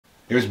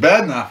It was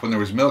bad enough when there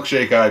was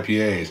milkshake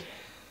IPAs,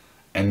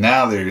 and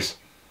now there's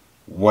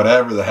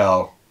whatever the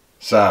hell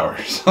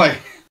sours. Like,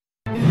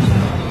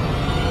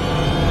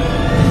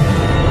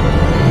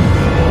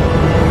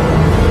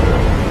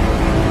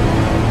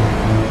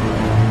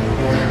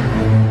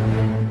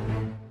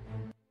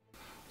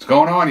 what's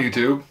going on,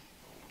 YouTube?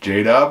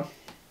 J-Dub.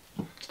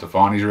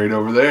 Stefani's right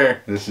over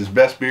there. This is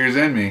Best Beers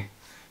in Me.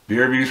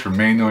 Beer reviews from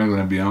Maine, New England,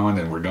 and beyond,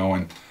 and we're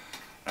going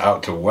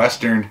out to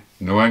Western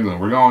New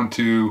England. We're going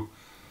to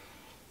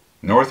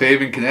North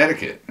Haven,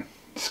 Connecticut.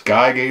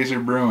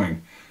 Skygazer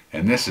Brewing.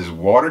 And this is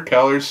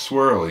Watercolors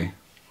Swirlee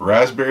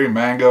Raspberry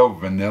Mango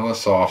Vanilla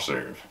Soft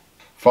Serve.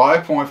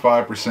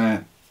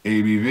 5.5%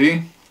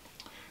 ABV.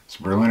 It's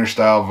a Berliner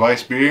style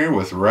Weisse beer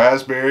with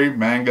raspberry,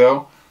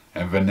 mango,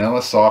 and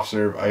vanilla soft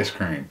serve ice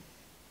cream.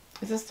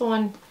 Is this the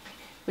one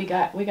we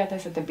got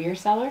this at the beer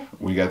cellar?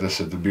 We got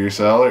this at the beer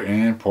cellar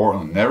in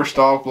Portland. Never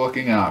stop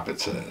looking up, it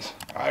says.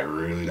 I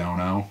really don't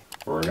know.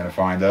 We're going to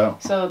find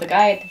out. So the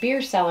guy at the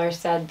beer cellar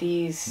said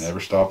these...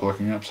 Never stop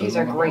looking up. These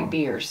are great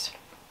beers.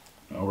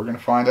 Well, we're going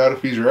to find out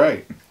if he's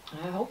right.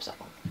 I hope so.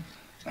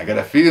 I got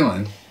a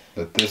feeling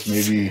that this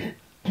may be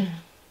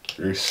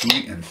very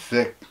sweet and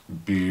thick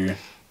beer.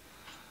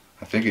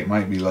 I think it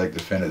might be like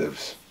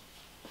Definitive's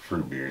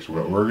fruit beers.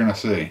 We're going to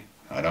see.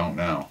 I don't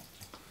know.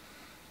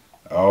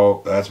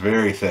 Oh, that's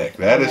very thick.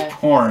 That is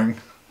pouring.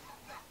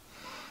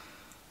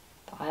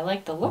 I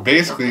like the look.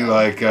 Basically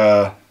like,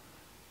 I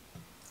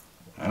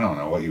don't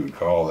know what you would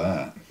call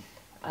that.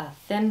 A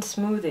thin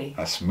smoothie.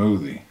 A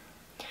smoothie.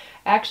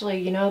 Actually,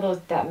 you know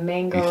that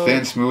mango... A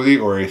thin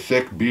smoothie or a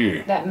thick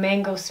beer? That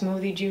mango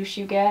smoothie juice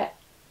you get,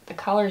 the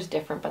color's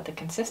different, but the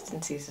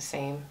consistency's the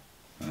same.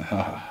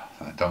 I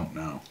don't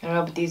know. I don't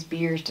know, but these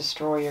beers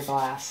destroy your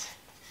glass.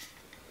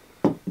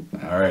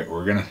 Alright,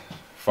 we're going to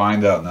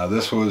find out. Now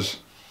this is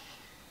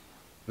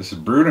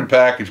brewed and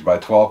packaged by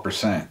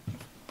 12%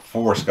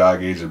 for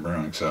Skygazer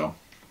Brewing, so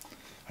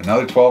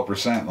another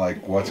 12%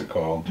 like, what's it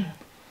called?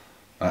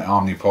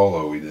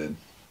 Omnipolo we did.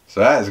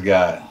 So that has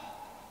got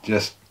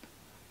just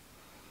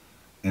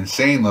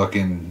insane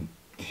looking,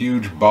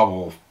 huge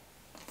bubble,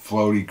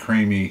 floaty,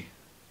 creamy,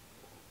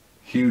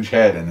 huge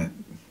head in it.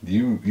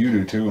 You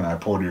do too, and I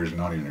poured yours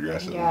not even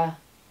aggressively. Yeah.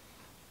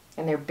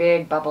 And they're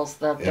big bubbles.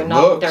 They're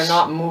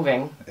not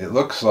moving. It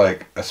looks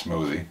like a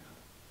smoothie,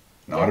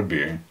 not a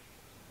beer.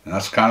 And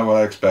that's kind of what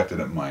I expected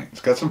it might. It's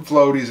got some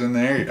floaties in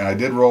there. I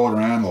did roll it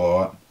around a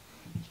lot,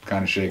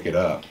 kind of shake it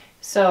up.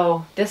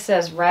 So this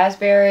says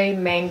raspberry,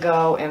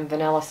 mango, and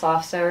vanilla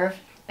soft serve.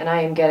 And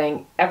I am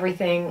getting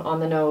everything on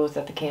the nose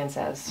that the can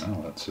says.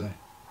 Oh, let's see.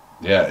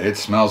 Yeah, it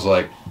smells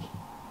like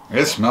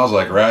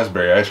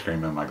raspberry ice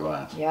cream in my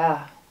glass.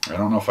 Yeah. I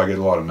don't know if I get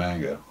a lot of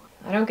mango.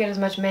 I don't get as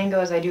much mango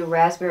as I do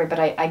raspberry, but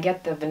I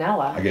get the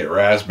vanilla. I get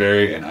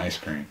raspberry and ice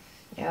cream.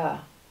 Yeah.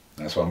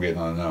 That's what I'm getting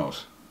on the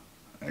nose.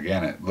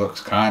 Again, it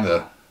looks kind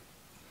of,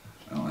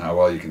 I don't know how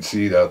well you can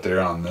see it out there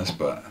on this,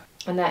 but...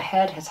 And that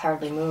head has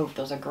hardly moved.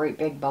 Those are great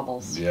big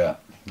bubbles. Yeah,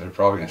 they're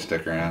probably going to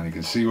stick around. You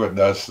can see what it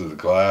does to the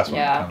glass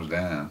when it comes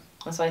down.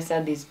 That's why I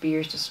said these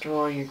beers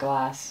destroy your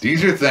glass.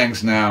 These are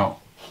things now,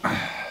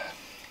 I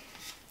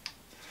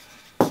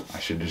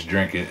should just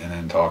drink it and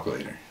then talk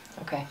later.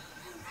 Okay.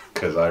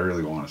 Because I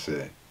really want to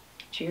see.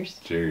 Cheers.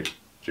 Cheers.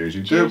 Cheers,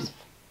 you Cheers. too.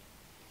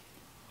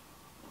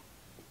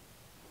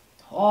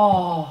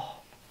 Oh.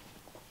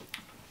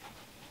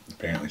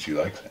 Apparently she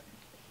likes it.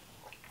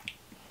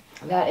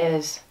 That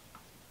is...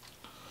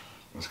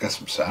 It's got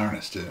some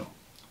sourness too.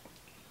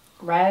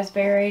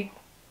 Raspberry,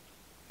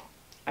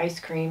 ice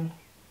cream,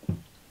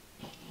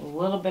 a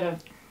little bit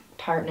of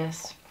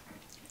tartness,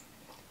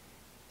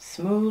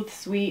 smooth,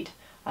 sweet.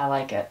 I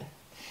like it.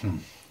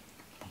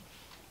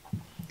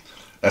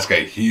 That's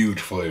got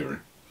huge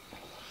flavor.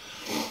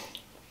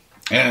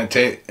 And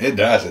it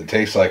does. It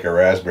tastes like a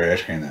raspberry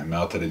ice cream that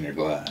melted in your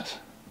glass.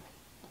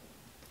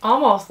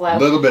 Almost like...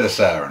 A little bit of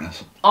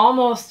sourness.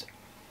 Almost...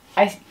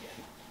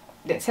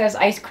 It says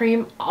ice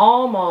cream,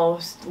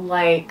 almost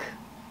like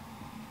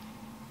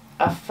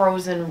a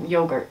frozen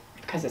yogurt,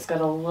 because it's got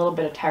a little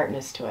bit of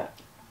tartness to it.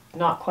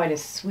 Not quite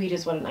as sweet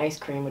as what an ice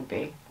cream would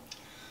be.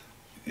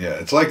 Yeah,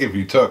 it's like if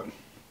you took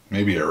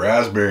maybe a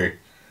raspberry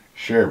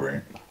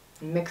sherbet,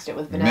 mixed it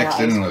with vanilla ice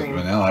cream. Mixed it in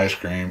with vanilla ice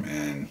cream,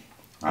 and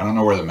I don't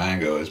know where the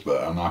mango is,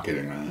 but I'm not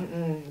getting that.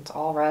 It's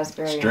all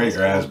raspberry. Straight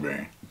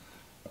raspberry.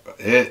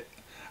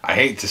 I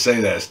hate to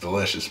say that it's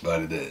delicious,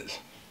 but it is.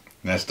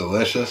 That's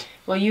delicious.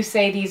 Well, you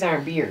say these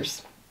aren't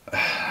beers.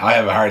 I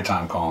have a hard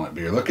time calling it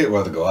beer. Look at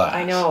what the glass.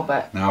 I know,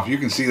 but... Now, if you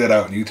can see that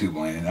out in YouTube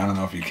land, I don't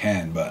know if you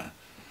can, but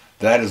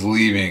that is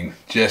leaving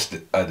just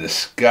a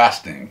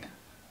disgusting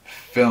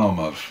film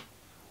of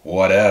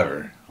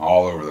whatever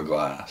all over the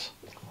glass.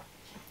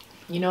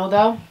 You know,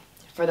 though,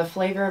 for the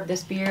flavor of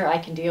this beer, I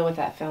can deal with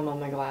that film on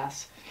my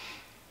glass.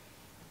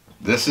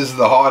 This is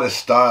the hottest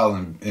style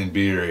in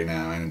beer right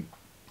now, and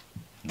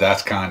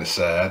that's kind of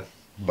sad,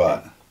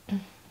 but...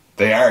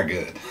 They are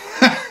good.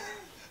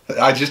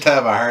 I just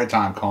have a hard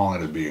time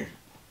calling it a beer.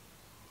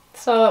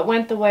 So it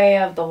went the way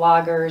of the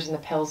lagers and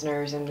the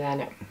pilsners, and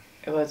then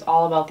It was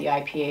all about the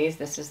IPAs.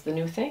 This is the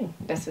new thing.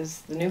 This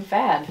is the new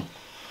fad.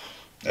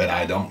 And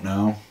I don't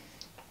know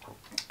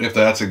if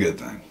that's a good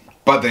thing.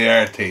 But they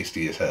are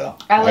tasty as hell.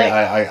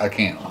 I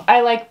can't.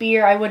 I like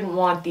beer. I wouldn't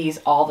want these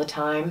all the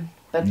time.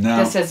 But no.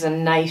 This is a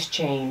nice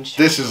change.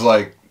 This is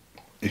like,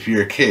 if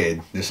you're a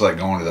kid, it's like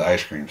going to the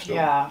ice cream store.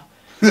 Yeah.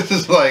 This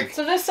is like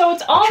so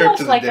it's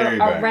almost like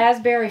a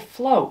raspberry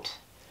float.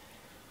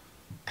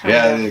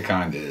 Yeah, it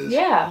kind of is.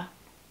 Yeah.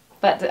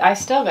 But I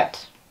still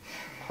got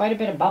quite a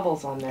bit of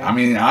bubbles on there. I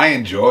mean, I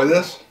enjoy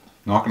this.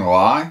 Not going to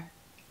lie.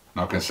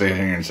 Not going to sit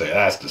here and say,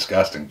 that's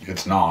disgusting.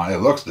 It's not. It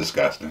looks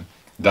disgusting.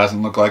 It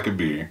doesn't look like a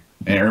beer.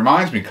 And it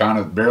reminds me kind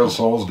of, Barrel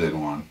Souls did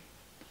one.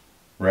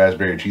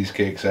 Raspberry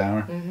cheesecake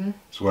sour. Mm-hmm.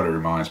 That's what it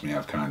reminds me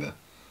of, kind of.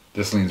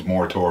 This leans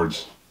more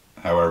towards,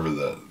 however,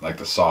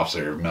 the soft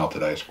serve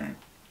melted ice cream.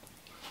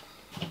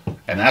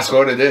 And that's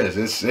what it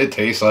is. It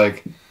tastes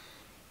like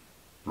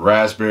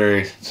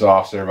raspberry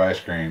soft serve ice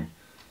cream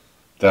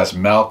that's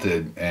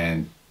melted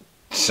and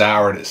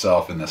soured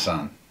itself in the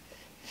sun.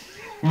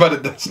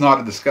 But it's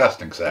not a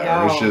disgusting sour.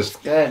 No, it's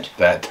just good.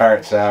 That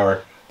tart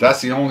sour.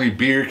 That's the only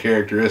beer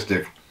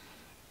characteristic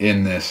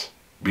in this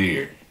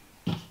beer.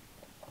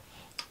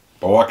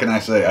 But what can I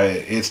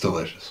say? It's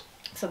delicious.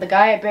 So the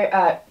guy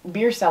at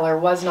Beer Cellar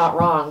was not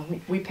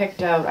wrong. We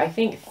picked out, I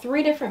think,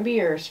 3 different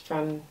beers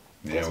from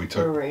this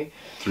brewery.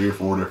 Took 3 or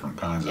 4 different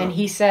kinds and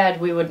he said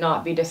we would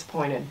not be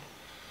disappointed.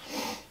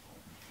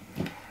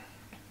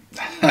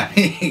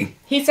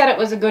 He said it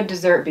was a good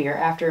dessert beer.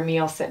 After a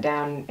meal, sit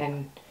down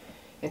and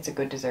it's a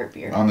good dessert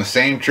beer. On the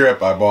same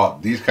trip, I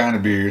bought these kind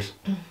of beers.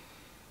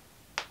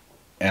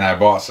 And I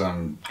bought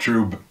some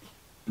true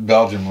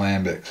Belgian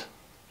lambics.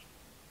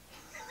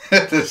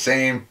 At the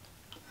same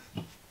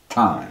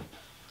time.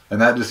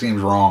 And that just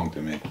seems wrong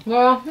to me.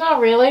 Well, not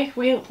really.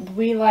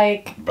 We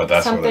like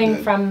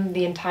something from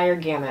the entire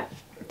gamut.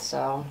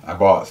 So I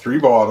bought 3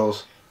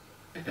 bottles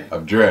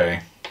of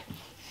Dre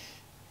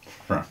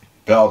from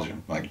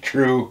Belgium, like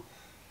true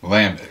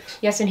lambics.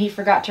 Yes, and he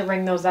forgot to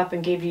ring those up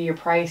and give you your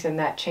price, and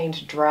that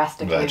changed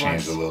drastically. That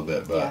changed a little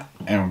bit, but yeah.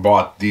 And we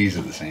bought these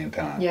at the same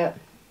time. Yep.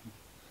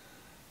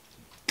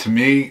 To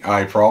me,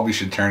 I probably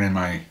should turn in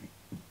my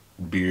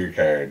beer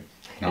card.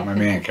 Not my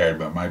man card,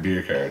 but my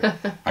beer card.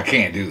 I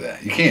can't do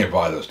that. You can't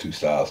buy those 2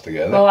 styles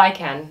together. Well, I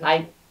can.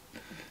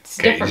 It's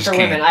different for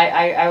women.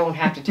 I won't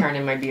have to turn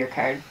in my beer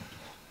card.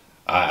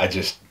 I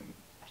just...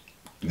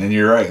 Then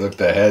you're right. Look,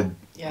 the head,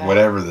 yeah.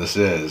 Whatever this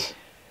is.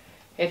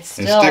 It's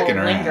still sticking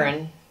lingering.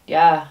 Around.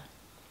 Yeah.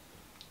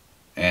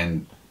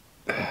 And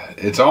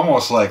it's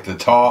almost like the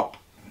top,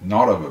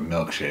 not of a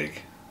milkshake.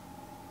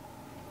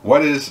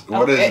 What is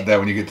it that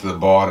when you get to the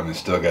bottom, it's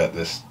still got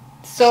this...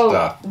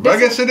 stuff. But I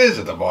guess it is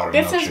at the bottom.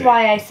 This is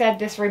why I said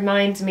this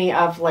reminds me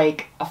of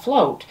like a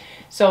float.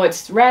 So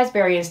it's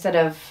raspberry instead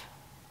of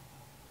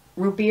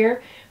root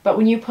beer. But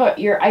when you put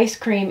your ice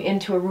cream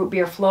into a root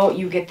beer float,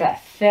 you get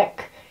that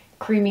thick,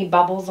 creamy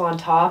bubbles on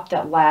top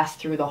that last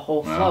through the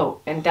whole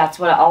float. And that's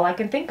all I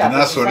can think of. And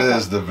that's what it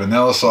is, the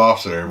vanilla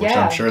soft serve, which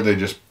I'm sure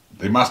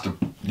they must have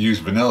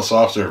used vanilla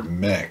soft serve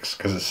mix,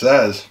 because it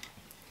says...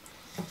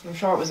 I'm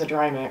sure it was a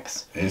dry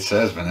mix. It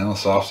says vanilla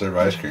soft serve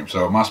ice cream,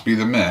 so it must be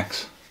the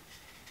mix.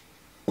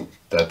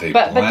 That they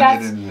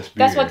blended into this beer.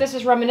 That's what this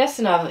is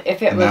reminiscent of.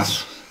 If it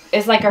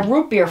it's like a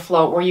root beer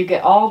float where you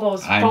get all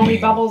those foamy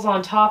bubbles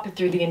on top and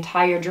through the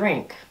entire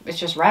drink. It's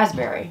just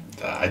raspberry.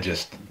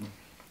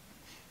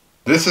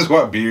 This is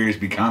what beer is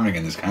becoming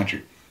in this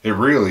country. It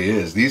really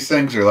is. These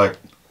things are like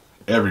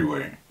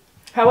everywhere.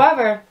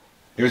 However,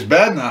 it was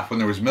bad enough when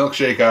there was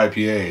milkshake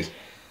IPAs,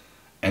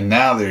 and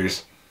now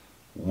there's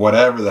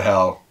whatever the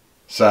hell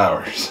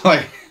sours.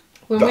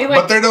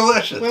 But they're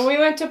delicious. When we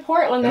went to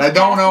Portland this past weekend. And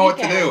I don't know what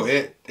to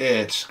do.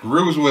 It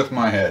screws with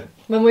my head.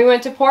 When we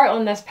went to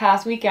Portland this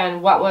past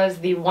weekend, what was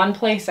the one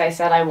place I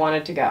said I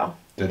wanted to go?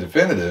 The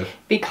Definitive.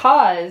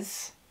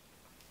 Because...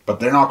 But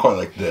they're not quite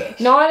like this.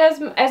 Not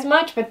as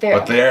much, but they're...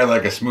 But they are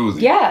like a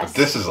smoothie. Yes. But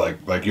this is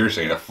like you're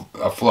saying,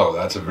 a flow.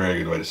 That's a very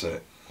good way to say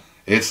it.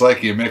 It's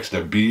like you mixed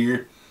a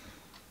beer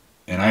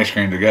and ice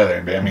cream together.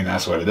 I mean,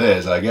 that's what it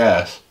is, I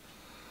guess.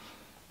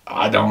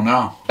 I don't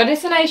know. But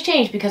it's a nice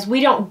change because we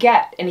don't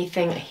get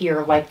anything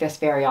here like this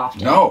very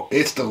often. No,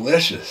 it's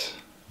delicious.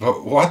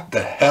 But what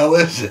the hell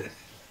is it?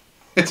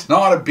 It's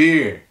not a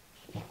beer.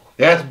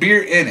 It has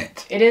beer in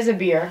it. It is a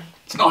beer.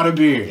 It's not a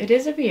beer. It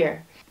is a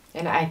beer.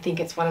 And I think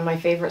it's one of my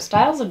favorite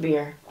styles of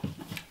beer.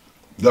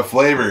 The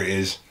flavor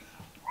is...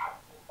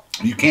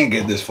 You can't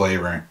get this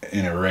flavor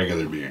in a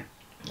regular beer.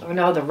 Oh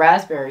no, the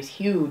raspberry's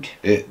huge.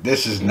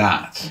 This is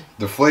not.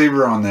 The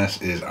flavor on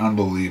this is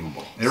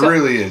unbelievable. It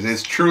really is.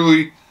 It's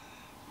truly...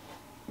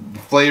 The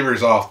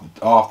flavor's off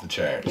the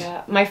charts.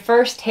 Yeah, my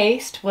first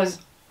taste was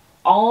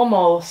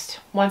almost,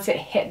 once it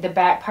hit the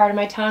back part of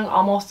my tongue,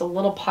 almost a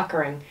little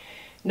puckering.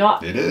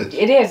 It is.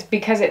 It is,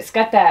 because it's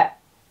got that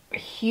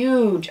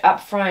huge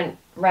upfront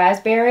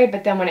raspberry,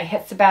 but then when it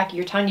hits the back of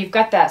your tongue, you've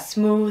got that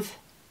smooth,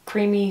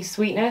 creamy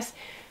sweetness.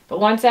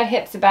 But once that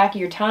hits the back of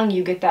your tongue,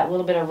 you get that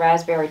little bit of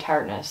raspberry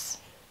tartness.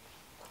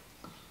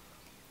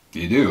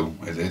 You do.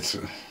 It's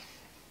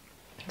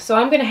So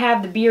I'm going to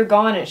have the beer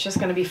gone, and it's just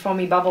going to be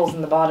foamy bubbles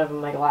in the bottom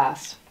of my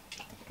glass.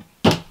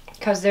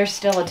 Because there's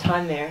still a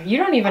ton there. You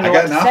don't even know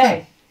what to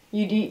say.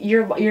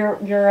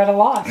 You're at a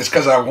loss. It's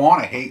because I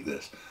want to hate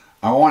this.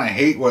 I want to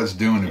hate what's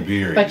doing to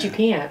beer. But you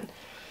can't.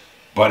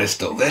 But it's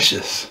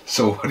delicious.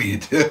 So what do you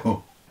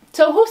do?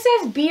 So who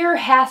says beer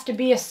has to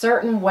be a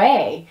certain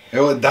way?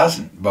 Well, it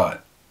doesn't,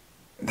 but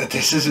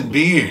this isn't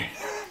beer.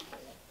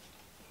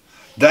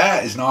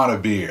 That is not a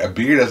beer. A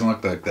beer doesn't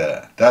look like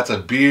that. That's a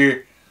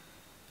beer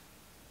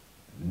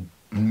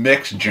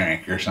mixed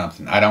drink or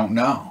something. I don't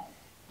know.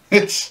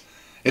 It's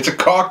a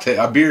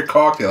cocktail, a beer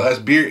cocktail. It has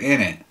beer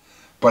in it,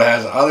 but it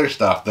has other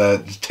stuff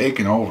that's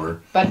taken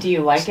over. But do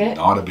you like it? It's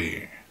not a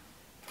beer.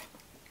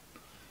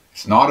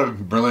 It's not a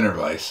Berliner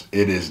Weisse.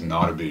 It is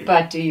not a beer.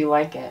 But do you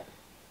like it?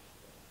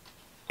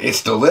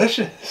 It's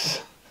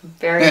delicious.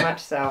 Very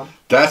much so.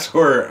 That's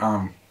where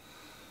I'm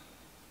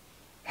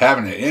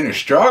having an inner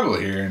struggle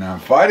here, and I'm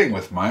fighting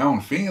with my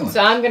own feelings.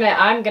 So I'm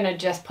gonna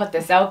just put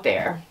this out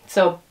there.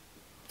 So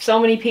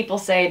many people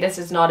say this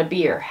is not a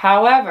beer.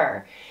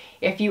 However,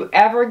 if you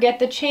ever get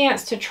the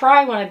chance to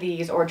try one of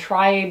these or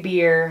try a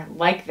beer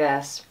like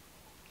this,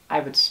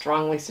 I would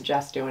strongly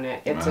suggest doing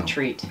it. It's a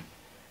treat.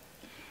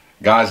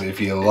 Guys, if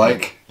you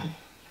like,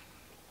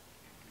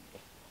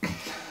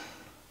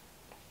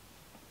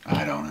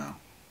 I don't know.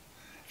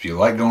 If you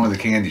like going to the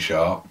candy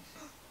shop,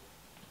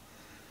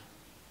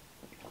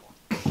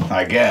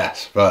 I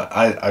guess. But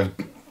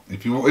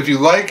if you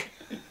like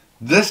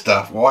this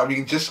stuff, well, I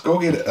mean, just go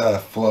get a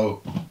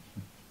float.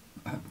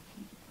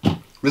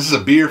 This is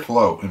a beer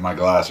float in my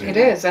glass. It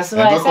is. That's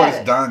what I said. Look what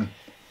it's done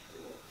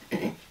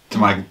to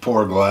my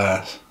poor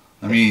glass.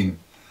 I mean,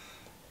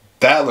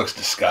 that looks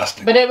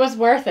disgusting. But it was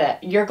worth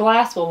it. Your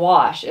glass will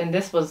wash, and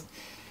this was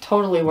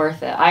totally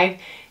worth it.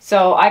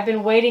 So I've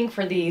been waiting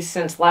for these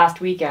since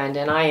last weekend,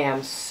 and I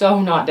am so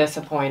not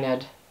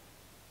disappointed.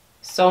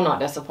 So not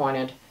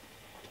disappointed.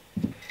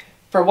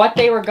 For what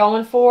they were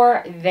going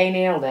for, they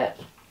nailed it.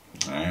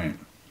 All right.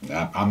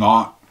 I'm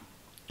not.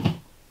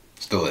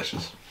 It's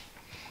delicious.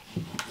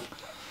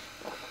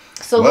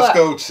 So let's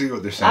go see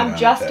what they're saying. I'm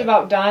just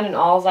about done, and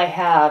all I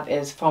have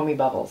is foamy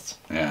bubbles.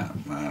 Yeah,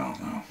 I don't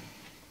know.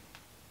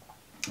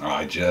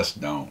 I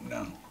just don't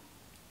know.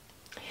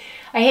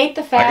 I hate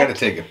the fact... I got to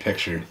take a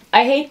picture.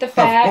 I hate the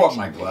fact of what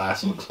my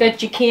glass looks that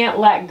like. you can't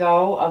let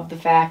go of the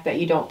fact that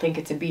you don't think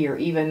it's a beer,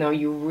 even though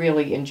you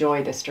really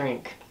enjoy this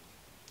drink.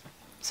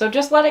 So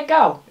just let it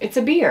go. It's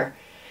a beer.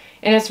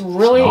 And it's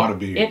really... It's not a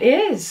beer. It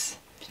is.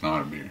 It's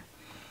not a beer.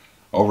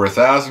 Over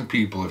 1,000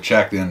 people have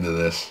checked into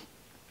this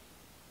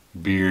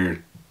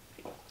beer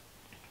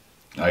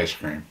ice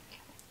cream.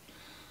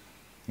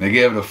 They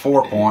gave it a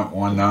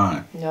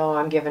 4.19. No,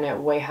 I'm giving it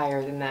way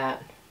higher than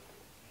that.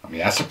 I mean,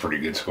 that's a pretty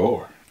good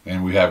score.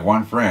 And we have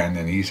one friend,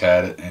 and he's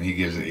had it, and he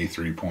gives it a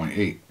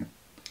 3.8.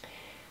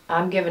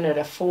 I'm giving it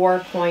a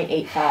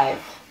 4.85.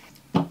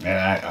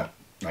 And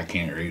I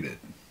can't rate it.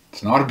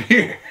 It's not a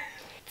beer.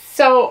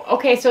 So,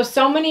 okay,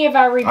 so many of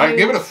our reviews... I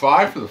give it a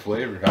 5 for the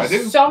flavor. I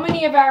do. So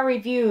many of our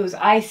reviews,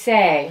 I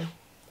say...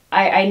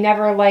 I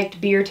never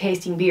liked beer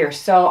tasting beer.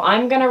 So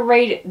I'm going to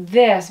rate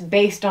this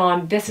based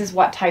on this is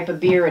what type of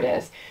beer it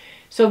is.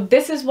 So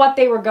this is what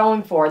they were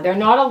going for. They're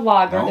not a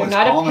lager. No, they're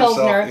not a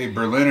Pilsner. A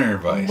Berliner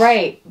Weisse.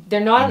 Right. They're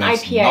not an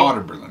IPA. Not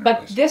a Berliner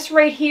but Weisse. This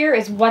right here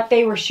is what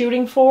they were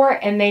shooting for,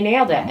 and they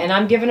nailed it. And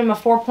I'm giving them a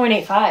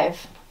 4.85.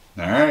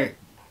 All right.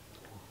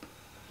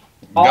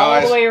 All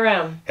Guys, the way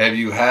around. Have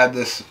you had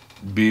this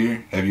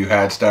beer? Have you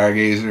had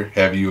Skygazer?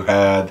 Have you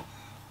had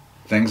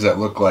things that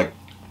look like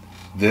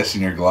this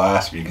in your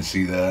glass? If you can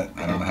see that.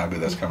 I don't know how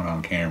good that's coming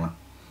on camera.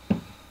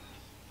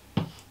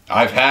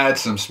 I've had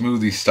some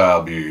smoothie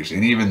style beers,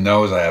 and even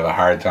those I have a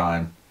hard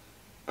time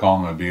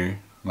calling them a beer,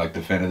 like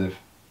Definitive.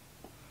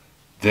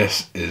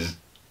 This is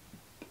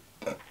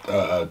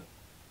a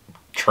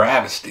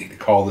travesty to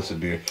call this a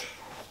beer.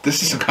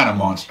 This is some kind of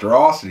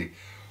monstrosity,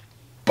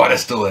 but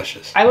it's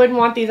delicious. I wouldn't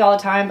want these all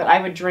the time, but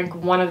I would drink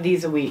one of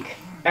these a week,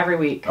 every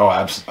week. Oh,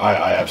 I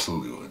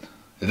absolutely would.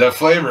 The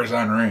flavor is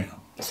unreal.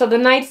 So the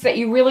nights that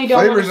you really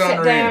don't want to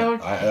sit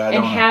down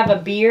and have a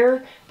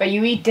beer, but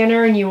you eat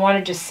dinner and you want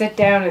to just sit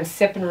down and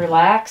sip and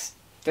relax,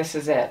 this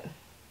is it.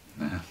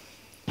 Yeah.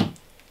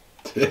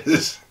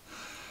 It's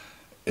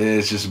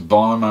just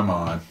blowing my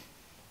mind.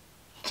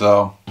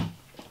 So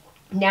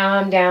now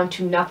I'm down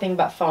to nothing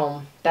but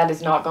foam. That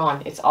is not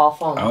gone. It's all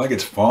foam. I don't think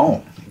it's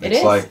foam. It it's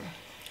is. Like,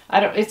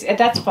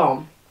 that's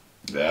foam.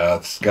 Yeah,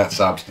 it's got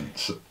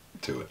substance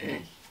to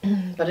it.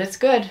 But it's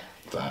good.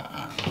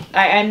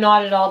 I'm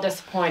not at all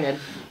disappointed.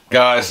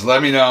 Guys,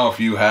 let me know if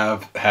you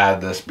have had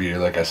this beer,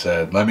 like I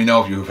said. Let me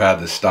know if you've had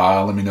this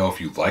style. Let me know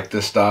if you like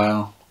this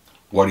style.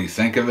 What do you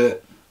think of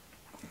it?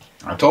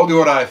 I told you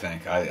what I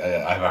think. I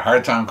have a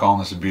hard time calling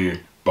this a beer,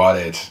 but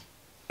it's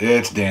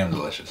damn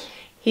delicious.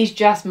 He's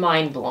just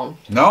mind blown.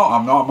 No,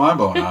 I'm not mind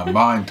blown. I'm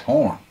mind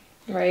torn.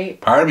 Right.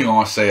 Part of me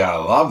wants to say I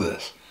love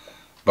this,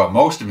 but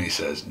most of me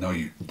says, no,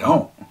 you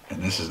don't.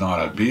 And this is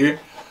not a beer.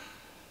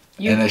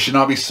 And it should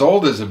not be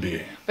sold as a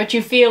beer. But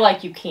you feel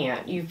like you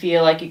can't. You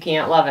feel like you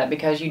can't love it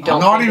because you don't. I'm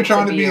not even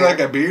trying to be like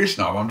a beer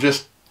snob. I'm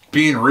just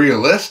being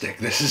realistic.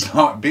 This is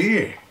not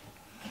beer.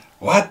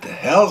 What the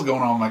hell's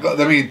going on with my glass?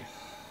 I mean,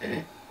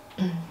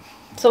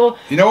 so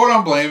you know what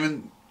I'm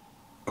blaming?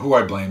 Who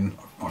I blame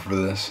for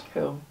this?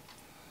 who?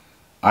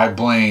 I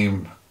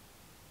blame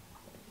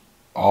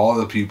all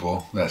the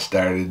people that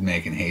started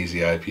making hazy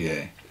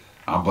IPA.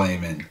 I'm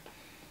blaming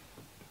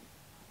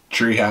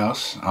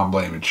Treehouse. I'm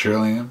blaming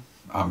Trillium.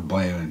 I'm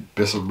blaming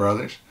Bissell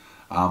Brothers.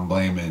 I'm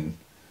blaming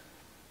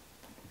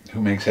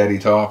who makes Heady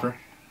Topper.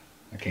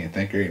 I can't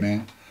think right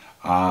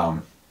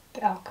now.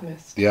 The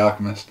Alchemist. The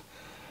Alchemist.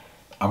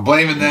 I'm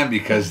blaming them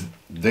because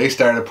they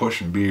started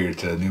pushing beer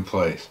to a new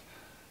place.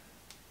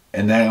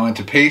 And then it went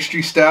to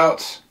pastry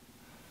stouts.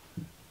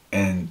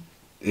 And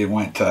it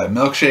went to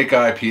milkshake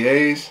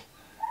IPAs.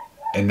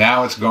 And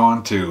now it's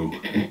gone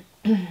to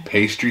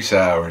pastry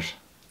sours.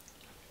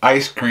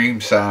 Ice cream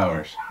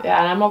sours. Yeah,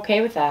 and I'm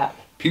okay with that.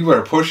 People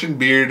are pushing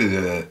beer to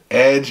the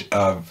edge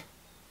of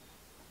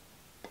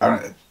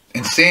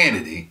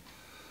insanity.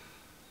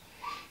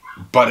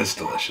 But it's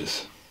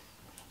delicious.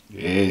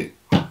 I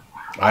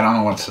don't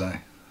know what to say.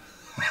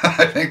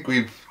 I think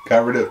we've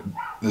covered it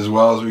as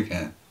well as we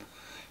can.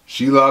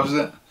 She loves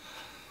it.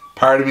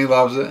 Part of me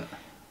loves it.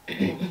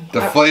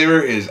 The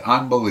flavor is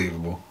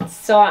unbelievable.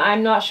 So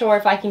I'm not sure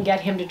if I can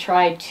get him to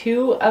try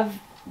 2 of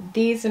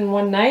these in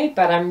one night,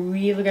 but I'm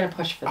really going to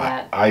push for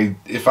that.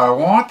 If I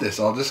want this,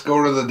 I'll just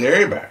go to the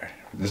dairy bar.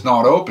 It's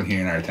not open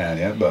here in our town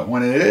yet, but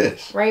when it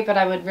is. Right, but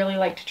I would really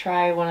like to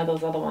try one of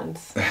those other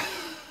ones.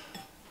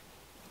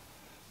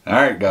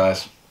 Alright,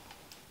 guys.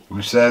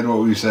 We said what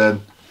we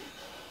said.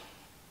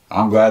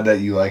 I'm glad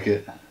that you like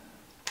it.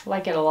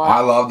 Like it a lot.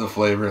 I love the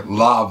flavor.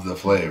 Love the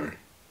flavor.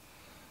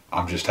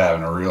 I'm just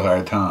having a real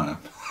hard time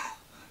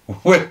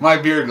with my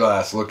beer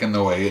glass looking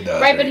the way it does.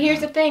 Right, but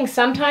here's the thing.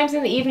 Sometimes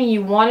in the evening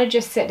you want to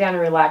just sit down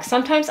and relax.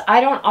 Sometimes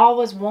I don't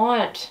always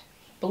want,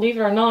 believe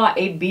it or not,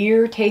 a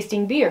beer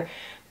tasting beer.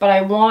 But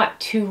I want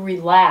to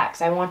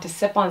relax. I want to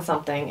sip on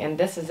something, and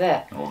this is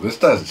it. Well, this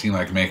doesn't seem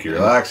like it make you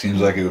relax. Seems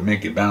like it would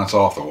make you bounce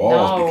off the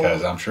walls No.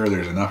 because I'm sure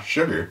there's enough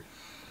sugar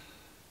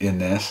in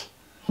this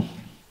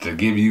to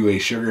give you a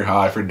sugar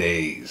high for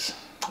days.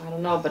 I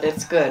don't know, but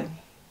it's good.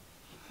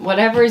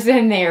 Whatever's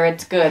in there,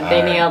 it's good.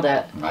 They nailed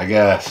it. I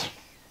guess.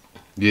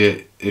 Yeah,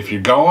 if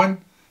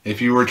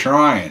you were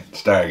trying,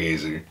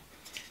 Stargazer,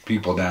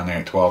 people down there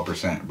at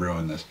 12%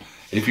 brewing this.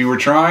 If you were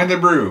trying to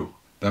brew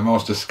the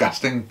most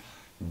disgusting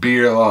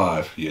beer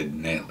alive, you'd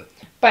nail it.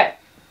 But,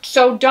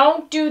 so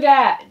don't do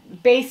that.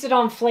 Base it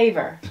on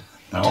flavor.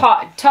 No.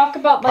 Talk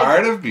about like...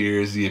 Part of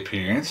beer is the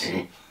appearance,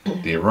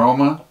 the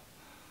aroma,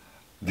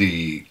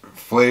 the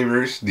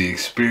flavors, the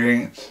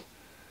experience.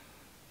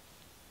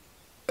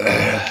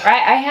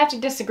 I have to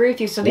disagree with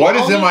you. So What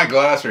is in my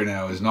glass right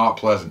now is not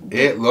pleasant.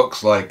 It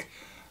looks like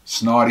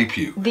snotty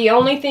puke. The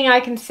only thing I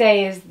can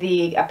say is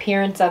the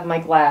appearance of my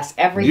glass.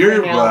 Everything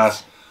Your else...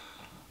 glass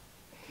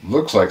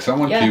looks like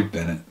someone puked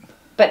in it.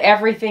 But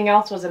everything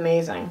else was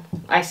amazing.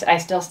 I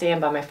still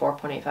stand by my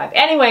 4.85.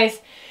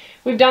 Anyways,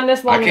 we've done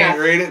this long enough. I can't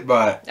rate it,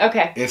 but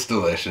okay, it's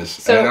delicious.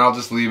 So and I'll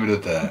just leave it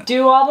at that.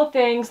 Do all the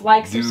things.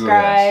 Like,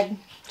 subscribe,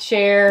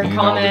 share,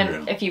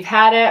 comment. If you've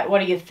had it, what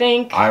do you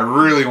think? I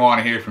really want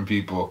to hear from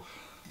people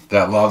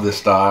that love this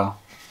style.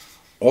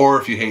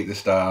 Or if you hate this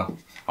style,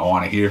 I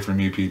want to hear from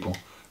you people.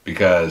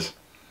 Because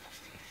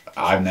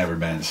I've never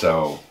been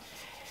so...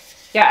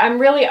 Yeah, I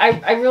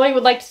really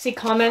would like to see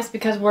comments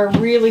because we're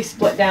really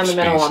split down the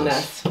middle on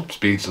this.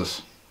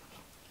 Speechless.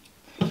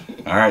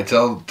 Alright,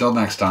 till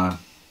next time.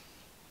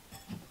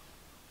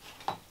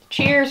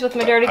 Cheers with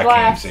my dirty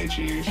glass. I can't say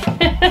cheers.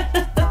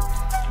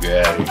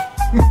 Get out of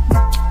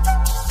here.